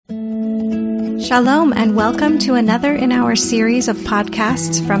Shalom and welcome to another in our series of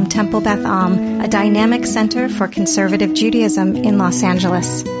podcasts from Temple Beth Am, a dynamic center for conservative Judaism in Los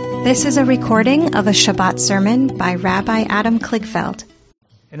Angeles. This is a recording of a Shabbat sermon by Rabbi Adam Kligfeld.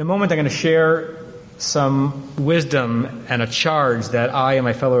 In a moment I'm going to share some wisdom and a charge that I and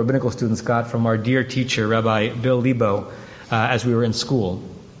my fellow rabbinical students got from our dear teacher, Rabbi Bill Lebo, as we were in school.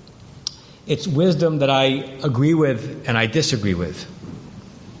 It's wisdom that I agree with and I disagree with.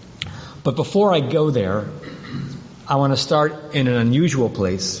 But before I go there, I want to start in an unusual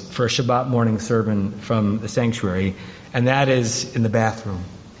place for a Shabbat morning sermon from the sanctuary, and that is in the bathroom.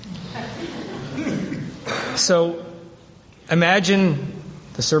 So imagine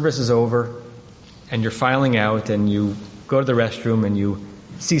the service is over and you're filing out and you go to the restroom and you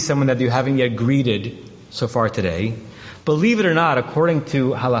see someone that you haven't yet greeted so far today. Believe it or not, according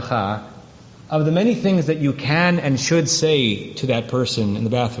to halakha, of the many things that you can and should say to that person in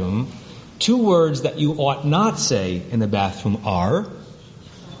the bathroom, two words that you ought not say in the bathroom are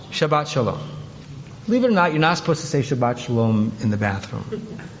Shabbat Shalom. Believe it or not, you're not supposed to say Shabbat Shalom in the bathroom.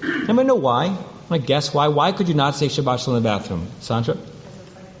 Anybody know why? I guess why. Why could you not say Shabbat Shalom in the bathroom? Sandra?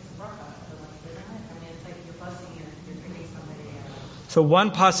 So one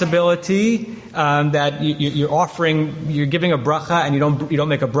possibility that you're giving a bracha and you don't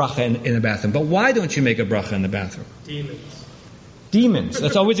make a bracha in the bathroom. But why don't you make a bracha in the bathroom? Demons.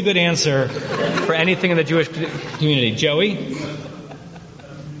 That's always a good answer for anything in the Jewish community. Joey?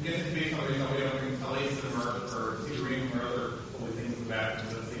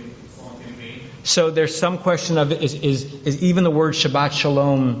 So there's some question of is even the word Shabbat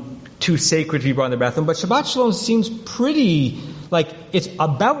Shalom too sacred to be brought in the bathroom? But Shabbat Shalom seems pretty like it's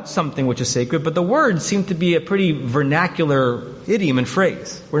about something which is sacred, but the words seem to be a pretty vernacular idiom and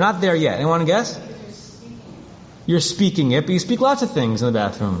phrase. We're not there yet. Anyone guess? You're speaking it, but you speak lots of things in the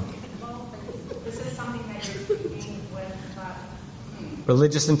bathroom. This is something that you're speaking with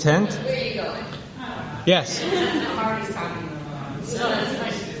religious intent? Where are you going? Yes. The heart is talking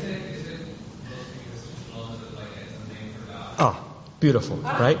Oh, beautiful,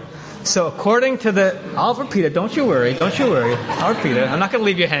 right? So according to I'll repeat it, don't you worry, I'll repeat it, I'm not going to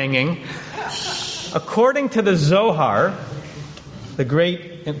leave you hanging. According to the Zohar, the great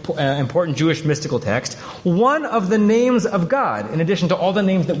important Jewish mystical text, one of the names of God, in addition to all the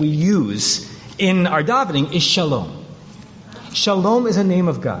names that we use in our davening, is Shalom. Shalom is a name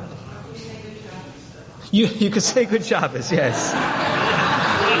of God. You could say Good Shabbos, yes.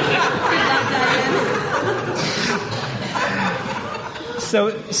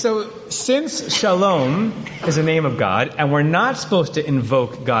 So since Shalom is a name of God, and we're not supposed to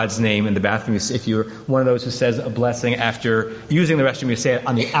invoke God's name in the bathroom, if you're one of those who says a blessing after using the restroom, you say it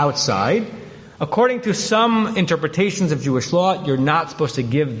on the outside. According to some interpretations of Jewish law, you're not supposed to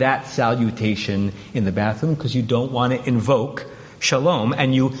give that salutation in the bathroom because you don't want to invoke Shalom,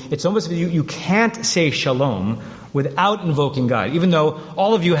 and it's almost you can't say Shalom without invoking God, even though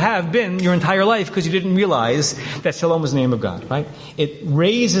all of you have been your entire life because you didn't realize that Shalom was the name of God, right? It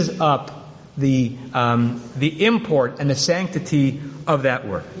raises up the import and the sanctity of that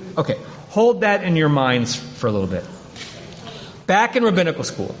word. Okay, hold that in your minds for a little bit. Back in rabbinical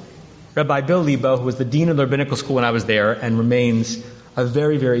school, Rabbi Bill Lebo, who was the dean of the rabbinical school when I was there and remains a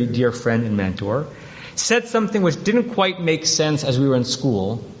very, very dear friend and mentor, said something which didn't quite make sense as we were in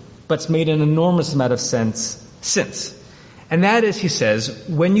school, but's made an enormous amount of sense since. And that is, he says,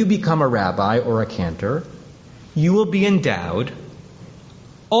 when you become a rabbi or a cantor, you will be endowed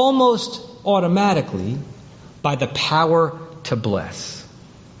almost automatically by the power to bless.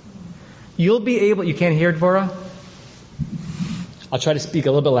 You'll be able, you can't hear Dvorah? I'll try to speak a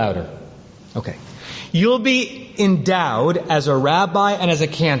little bit louder. Okay. You'll be endowed as a rabbi and as a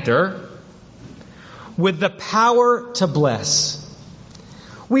cantor with the power to bless.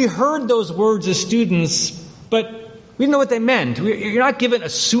 We heard those words as students, but we didn't know what they meant. You're not given a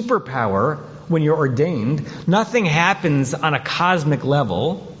superpower when you're ordained. Nothing happens on a cosmic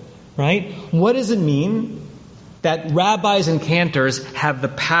level, right? What does it mean that rabbis and cantors have the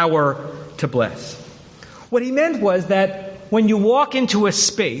power to bless? What he meant was that when you walk into a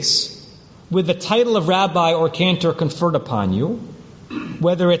space with the title of rabbi or cantor conferred upon you,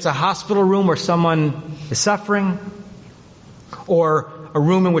 whether it's a hospital room where someone is suffering, or a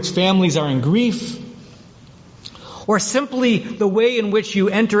room in which families are in grief, or simply the way in which you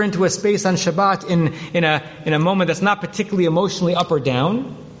enter into a space on Shabbat in a moment that's not particularly emotionally up or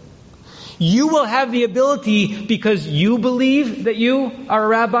down, you will have the ability, because you believe that you are a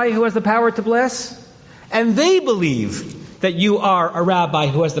rabbi who has the power to bless, and they believe that you are a rabbi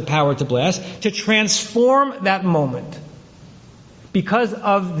who has the power to bless, to transform that moment. because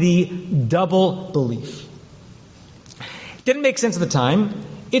of the double belief. It didn't make sense at the time.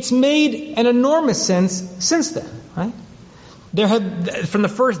 It's made an enormous sense since then, right? From the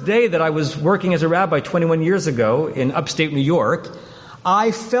first day that I was working as a rabbi 21 years ago in upstate New York,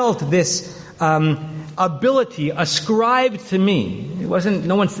 I felt this ability ascribed to me. It wasn't,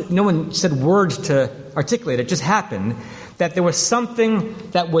 no one said words to articulate it, just happened, that there was something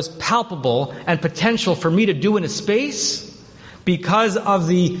that was palpable and potential for me to do in a space because of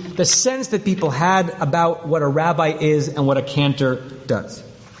the sense that people had about what a rabbi is and what a cantor does.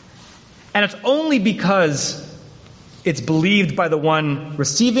 And it's only because it's believed by the one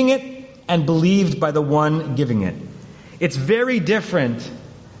receiving it and believed by the one giving it. It's very different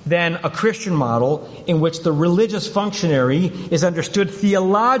than a Christian model in which the religious functionary is understood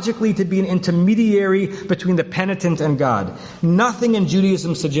theologically to be an intermediary between the penitent and God. Nothing in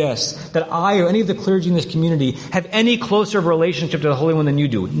Judaism suggests that I or any of the clergy in this community have any closer of a relationship to the Holy One than you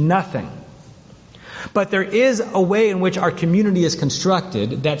do. Nothing. But there is a way in which our community is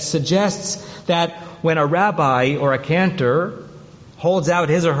constructed that suggests that when a rabbi or a cantor holds out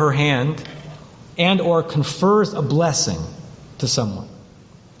his or her hand and or confers a blessing to someone,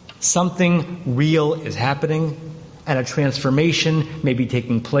 something real is happening and a transformation may be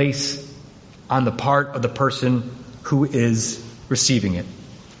taking place on the part of the person who is receiving it.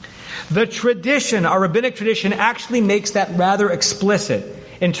 The tradition, our rabbinic tradition, actually makes that rather explicit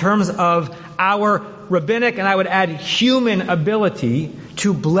in terms of our rabbinic, and I would add human ability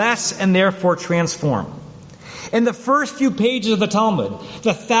to bless and therefore transform. In the first few pages of the Talmud,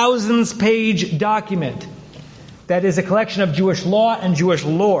 the thousands-page document that is a collection of Jewish law and Jewish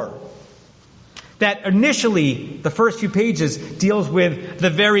lore, that initially, the first few pages, deals with the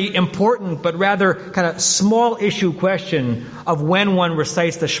very important but rather kind of small issue question of when one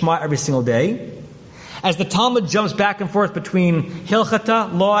recites the Shema every single day. As the Talmud jumps back and forth between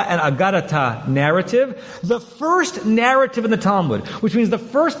Hilchata, law, and Agadata narrative, the first narrative in the Talmud, which means the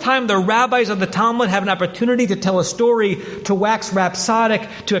first time the rabbis of the Talmud have an opportunity to tell a story, to wax rhapsodic,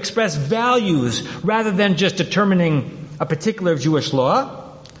 to express values, rather than just determining a particular Jewish law,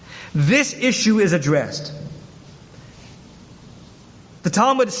 this issue is addressed. The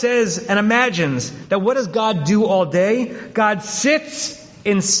Talmud says and imagines that what does God do all day? God sits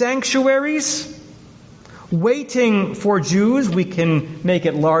in sanctuaries waiting for Jews, we can make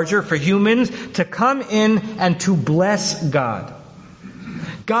it larger, for humans, to come in and to bless God.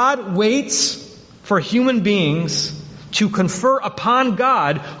 God waits for human beings to confer upon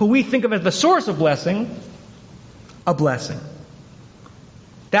God, who we think of as the source of blessing, a blessing.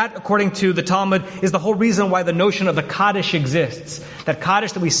 That, according to the Talmud, is the whole reason why the notion of the Kaddish exists. That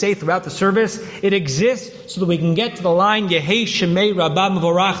Kaddish that we say throughout the service, it exists so that we can get to the line, Yehei Shemei Rabbah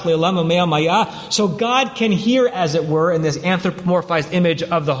Mevorach Le'olam U'Me'al Maya, so God can hear, as it were, in this anthropomorphized image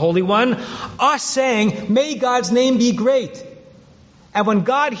of the Holy One, us saying, may God's name be great. And when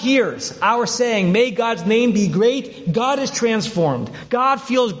God hears our saying, may God's name be great, God is transformed. God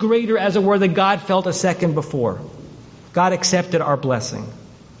feels greater, as it were, than God felt a second before. God accepted our blessing.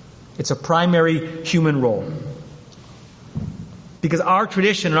 It's a primary human role. Because our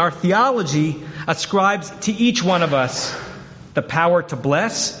tradition and our theology ascribes to each one of us the power to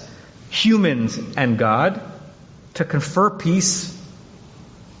bless humans and God, to confer peace,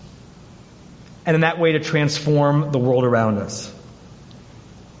 and in that way to transform the world around us.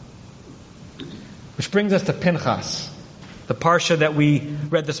 Which brings us to Pinchas, the parsha that we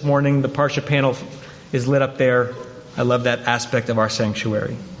read this morning. The parsha panel is lit up there. I love that aspect of our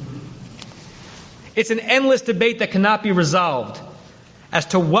sanctuary. It's an endless debate that cannot be resolved as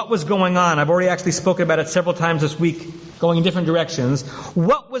to what was going on. I've already actually spoken about it several times this week, going in different directions.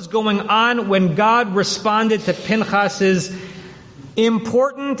 What was going on when God responded to Pinchas's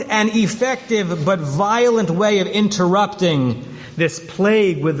important and effective but violent way of interrupting this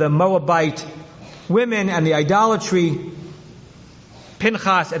plague with the Moabite women and the idolatry?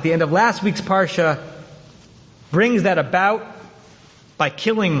 Pinchas, at the end of last week's parsha, brings that about by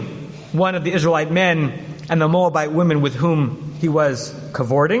killing one of the Israelite men and the Moabite women with whom he was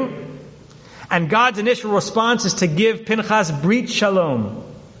cavorting. And God's initial response is to give Pinchas Brit Shalom,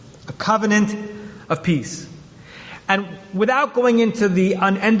 a covenant of peace. And without going into the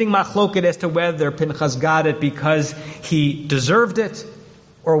unending machloket as to whether Pinchas got it because he deserved it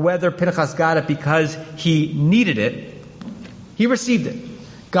or whether Pinchas got it because he needed it, he received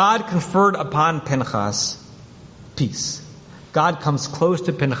it. God conferred upon Pinchas peace. God comes close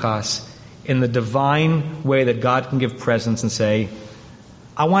to Pinchas in the divine way that God can give presence and say,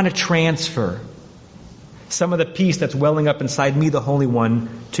 I want to transfer some of the peace that's welling up inside me, the Holy One,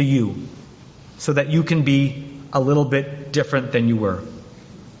 to you, so that you can be a little bit different than you were.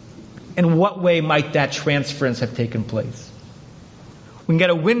 In what way might that transference have taken place? We can get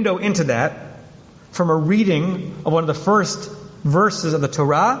a window into that from a reading of one of the first verses of the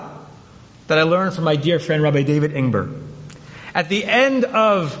Torah that I learned from my dear friend Rabbi David Ingber. At the end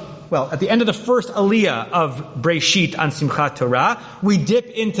of the first Aliyah of Breshit on Simchat Torah, we dip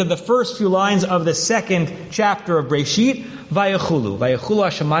into the first few lines of the second chapter of Breshit, Vayechulu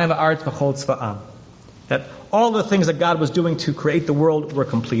Hashemayim va'aretz v'chol tzva'am. That all the things that God was doing to create the world were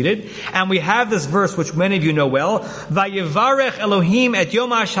completed. And we have this verse which many of you know well, Vayevarech Elohim et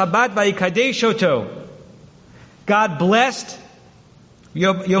Yom HaShabbat vayikadesh oto. God blessed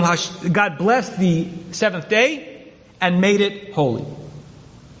the seventh day and made it holy.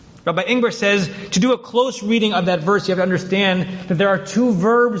 Rabbi Ingber says, to do a close reading of that verse, you have to understand that there are two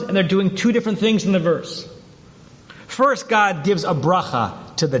verbs and they're doing two different things in the verse. First, God gives a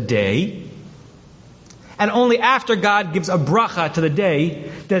bracha to the day. And only after God gives a bracha to the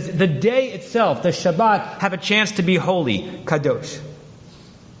day, does the day itself, the Shabbat, have a chance to be holy, kadosh.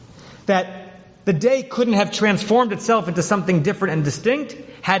 That the day couldn't have transformed itself into something different and distinct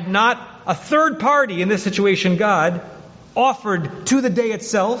had not a third party, in this situation God, offered to the day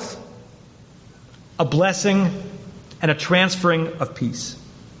itself a blessing and a transferring of peace.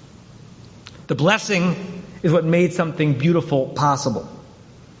 The blessing is what made something beautiful possible.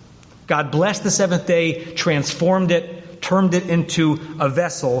 God blessed the seventh day, transformed it, turned it into a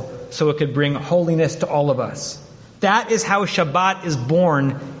vessel so it could bring holiness to all of us. That is how Shabbat is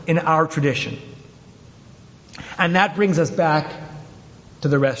born in our tradition. And that brings us back to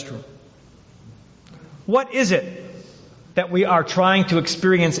the restroom. What is it that we are trying to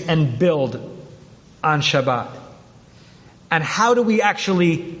experience and build on Shabbat? And how do we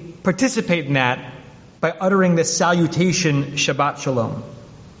actually participate in that by uttering this salutation, Shabbat Shalom?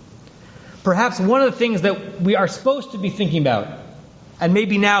 Perhaps one of the things that we are supposed to be thinking about, and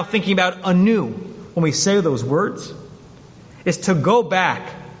maybe now thinking about anew when we say those words, is to go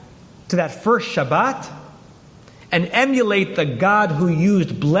back to that first Shabbat and emulate the God who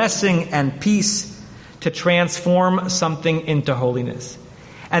used blessing and peace to transform something into holiness.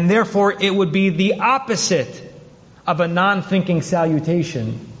 And therefore, it would be the opposite of a non-thinking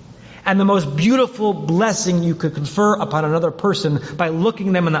salutation and the most beautiful blessing you could confer upon another person by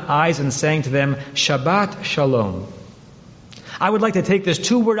looking them in the eyes and saying to them, Shabbat Shalom. I would like to take this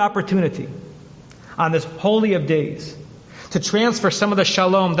two-word opportunity on this holy of days to transfer some of the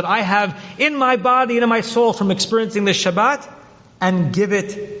shalom that I have in my body and in my soul from experiencing this Shabbat and give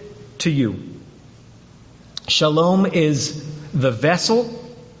it to you. Shalom is the vessel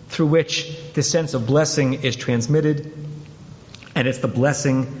through which the sense of blessing is transmitted, and it's the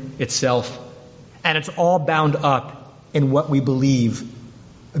blessing itself, and it's all bound up in what we believe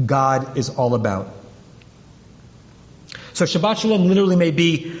God is all about. So Shabbat Shalom literally may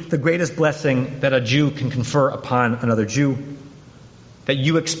be the greatest blessing that a Jew can confer upon another Jew, that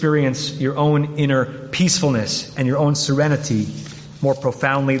you experience your own inner peacefulness and your own serenity more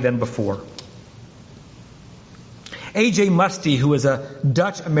profoundly than before. A.J. Muste, who was a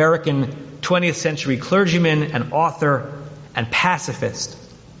Dutch-American 20th century clergyman and author and pacifist,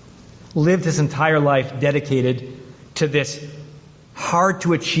 lived his entire life dedicated to this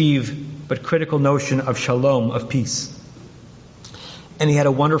hard-to-achieve but critical notion of shalom, of peace. And he had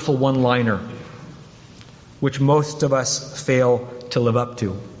a wonderful one-liner, which most of us fail to live up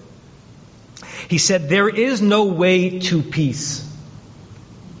to. He said, "There is no way to peace.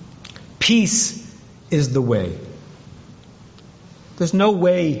 Peace is the way." There's no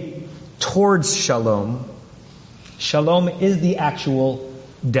way towards shalom. Shalom is the actual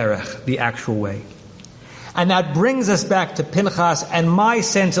derech, the actual way. And that brings us back to Pinchas, and my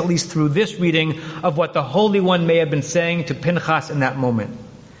sense, at least through this reading, of what the Holy One may have been saying to Pinchas in that moment.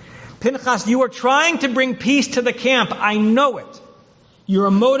 Pinchas, you are trying to bring peace to the camp. I know it. You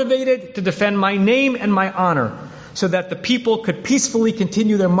are motivated to defend my name and my honor so that the people could peacefully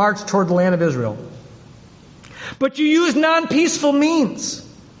continue their march toward the land of Israel. But you use non-peaceful means.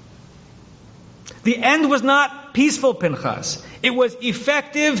 The end was not peaceful, Pinchas. It was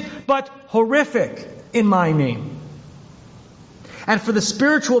effective but horrific in my name. And for the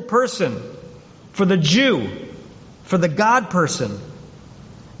spiritual person, for the Jew, for the God person,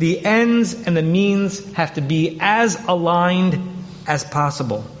 the ends and the means have to be as aligned as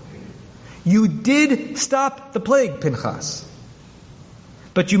possible. You did stop the plague, Pinchas.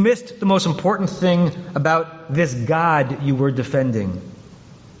 But you missed the most important thing about this God you were defending.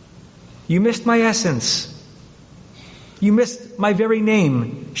 You missed my essence. You missed my very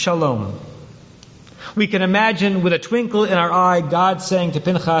name, Shalom. We can imagine with a twinkle in our eye God saying to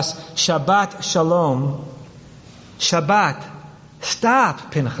Pinchas, Shabbat Shalom, Shabbat,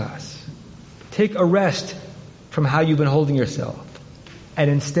 stop, Pinchas. Take a rest from how you've been holding yourself. And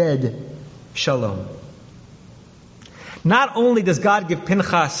instead, Shalom. Not only does God give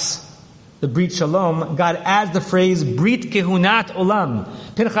Pinchas the Brit Shalom, God adds the phrase Brit Kehunat Olam.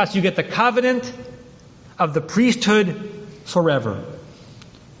 Pinchas, you get the covenant of the priesthood forever.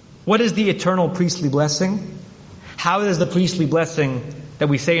 What is the eternal priestly blessing? How does the priestly blessing that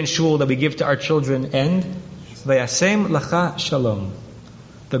we say in shul, that we give to our children, end? Vayasem lacha shalom.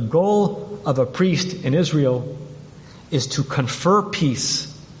 The goal of a priest in Israel is to confer peace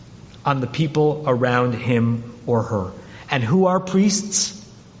on the people around him or her. And who are priests?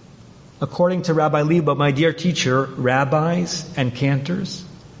 According to Rabbi Liba, my dear teacher, rabbis and cantors.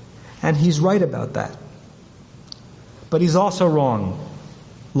 And he's right about that. But he's also wrong,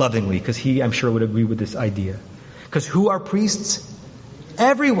 lovingly, because he, I'm sure, would agree with this idea. Because who are priests?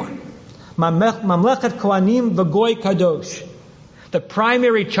 Everyone. Mamlechet Kohanim v'goy kadosh. The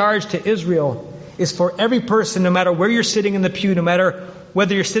primary charge to Israel is for every person, no matter where you're sitting in the pew, no matter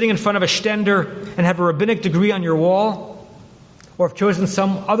whether you're sitting in front of a shtender and have a rabbinic degree on your wall, or have chosen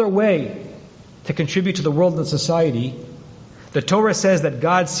some other way to contribute to the world and society, the Torah says that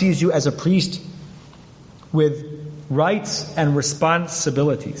God sees you as a priest with rights and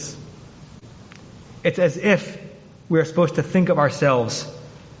responsibilities. It's as if we are supposed to think of ourselves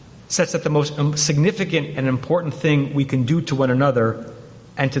such that the most significant and important thing we can do to one another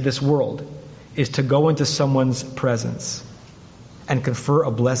and to this world is to go into someone's presence and confer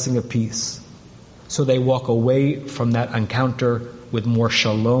a blessing of peace, so they walk away from that encounter with more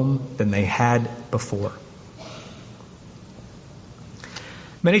shalom than they had before.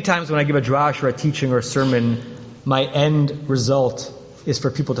 Many times when I give a drash or a teaching or a sermon, my end result is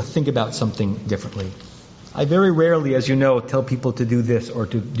for people to think about something differently. I very rarely, as you know, tell people to do this or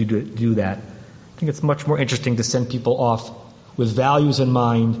to do that. I think it's much more interesting to send people off with values in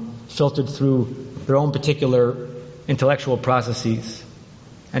mind, filtered through their own particular intellectual processes,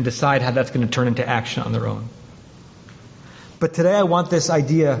 and decide how that's going to turn into action on their own. But today I want this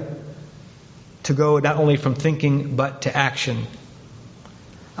idea to go not only from thinking but to action.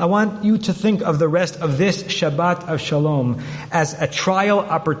 I want you to think of the rest of this Shabbat of Shalom as a trial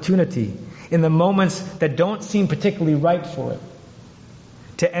opportunity in the moments that don't seem particularly right for it,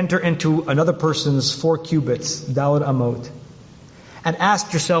 to enter into another person's 4 cubits, Daled Amot, and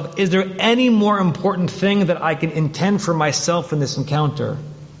ask yourself, is there any more important thing that I can intend for myself in this encounter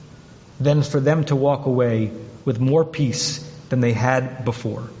than for them to walk away with more peace than they had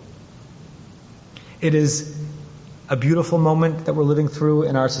before? It is a beautiful moment that we're living through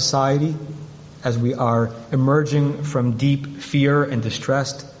in our society as we are emerging from deep fear and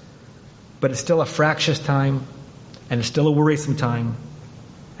distress, but it's still a fractious time, and it's still a worrisome time,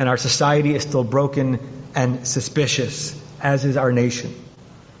 and our society is still broken and suspicious, as is our nation.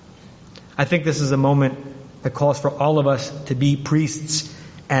 I think this is a moment that calls for all of us to be priests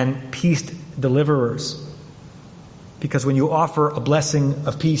and peace deliverers. Because when you offer a blessing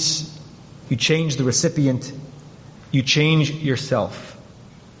of peace, you change the recipient, you change yourself,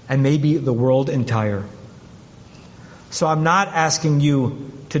 and maybe the world entire. So I'm not asking you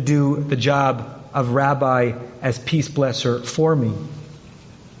to do the job of rabbi as peace blesser for me.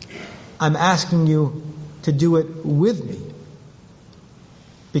 I'm asking you to do it with me.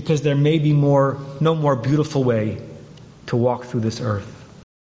 Because there may be no more beautiful way to walk through this earth.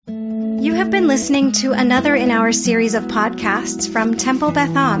 You have been listening to another in our series of podcasts from Temple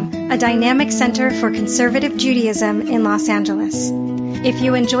Beth Am, a dynamic center for conservative Judaism in Los Angeles. If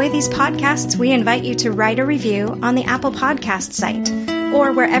you enjoy these podcasts, we invite you to write a review on the Apple Podcast site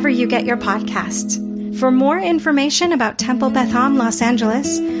or wherever you get your podcasts. For more information about Temple Beth Am Los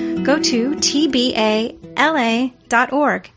Angeles, go to tbala.org.